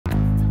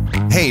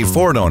Hey,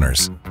 Ford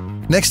owners!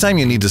 Next time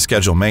you need to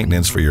schedule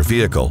maintenance for your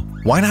vehicle,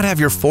 why not have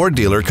your Ford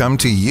dealer come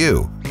to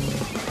you?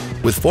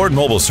 With Ford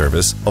Mobile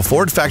Service, a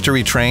Ford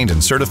factory-trained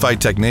and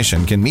certified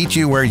technician can meet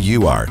you where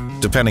you are,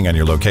 depending on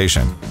your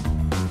location.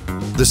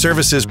 The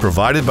services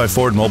provided by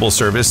Ford Mobile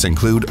Service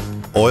include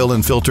oil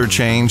and filter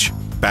change,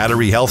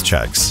 battery health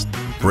checks,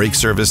 brake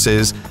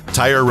services,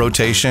 tire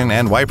rotation,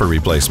 and wiper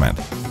replacement.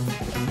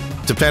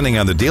 Depending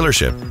on the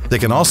dealership, they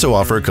can also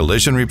offer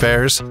collision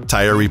repairs,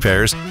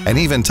 and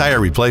even tire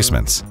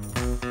replacements.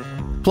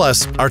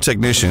 Plus, our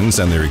technicians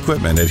and their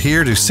equipment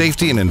adhere to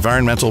safety and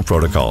environmental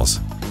protocols.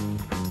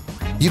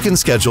 You can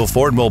schedule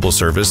Ford Mobile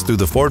Service through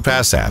the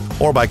FordPass app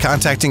or by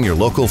contacting your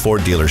local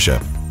Ford dealership.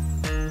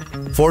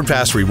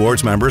 FordPass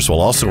Rewards members will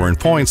also earn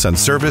points on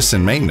service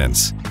and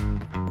maintenance.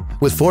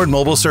 With Ford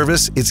Mobile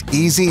Service, it's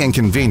easy and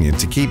convenient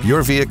to keep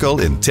your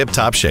vehicle in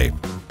tip-top shape.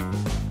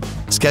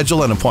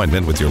 Schedule an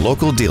appointment with your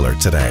local dealer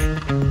today.